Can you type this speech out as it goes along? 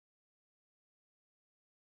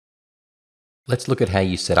Let's look at how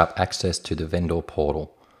you set up access to the vendor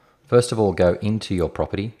portal. First of all, go into your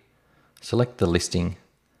property, select the listing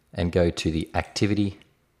and go to the Activity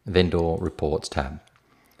Vendor Reports tab.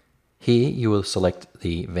 Here you will select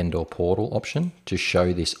the vendor portal option to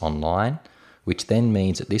show this online, which then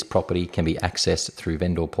means that this property can be accessed through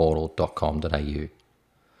vendorportal.com.au.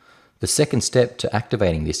 The second step to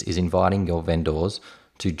activating this is inviting your vendors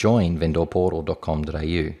to join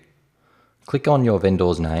vendorportal.com.au. Click on your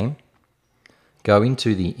vendor's name, go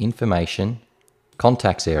into the Information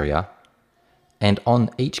Contacts area, and on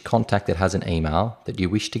each contact that has an email that you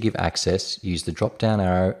wish to give access, use the drop-down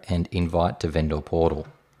arrow and Invite to Vendor Portal.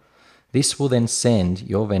 This will then send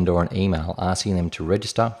your vendor an email asking them to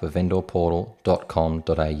register for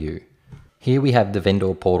vendorportal.com.au. Here we have the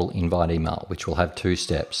vendor portal invite email, which will have two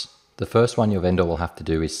steps. The first one your vendor will have to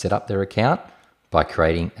do is set up their account by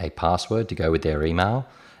creating a password to go with their email.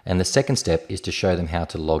 And the second step is to show them how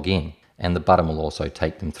to log in, and the button will also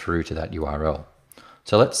take them through to that URL.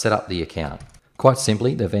 So let's set up the account. Quite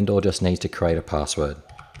simply, the vendor just needs to create a password.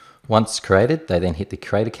 Once created, they then hit the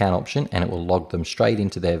Create Account option and it will log them straight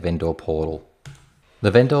into their vendor portal.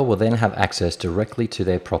 The vendor will then have access directly to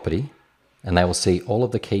their property, and they will see all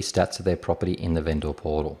of the key stats of their property in the vendor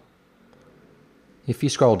portal. If you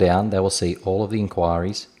scroll down, they will see all of the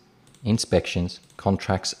inquiries, inspections,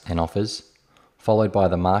 contracts and offers, followed by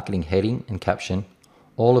the marketing heading and caption,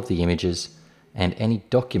 all of the images, and any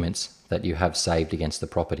documents that you have saved against the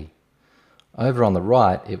property. Over on the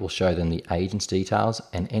right, it will show them the agent's details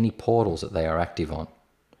and any portals that they are active on.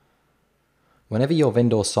 Whenever your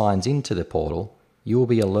vendor signs into the portal, you will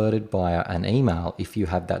be alerted via an email if you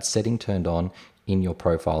have that setting turned on in your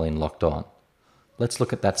profile in Locked On. Let's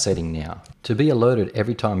look at that setting now. To be alerted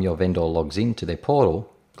every time your vendor logs into their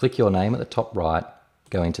portal, click your name at the top right,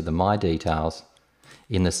 go into the My Details.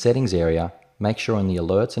 In the Settings area, make sure in the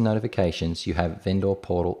Alerts and Notifications you have Vendor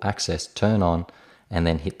Portal Access turn on, and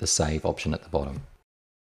then hit the Save option at the bottom.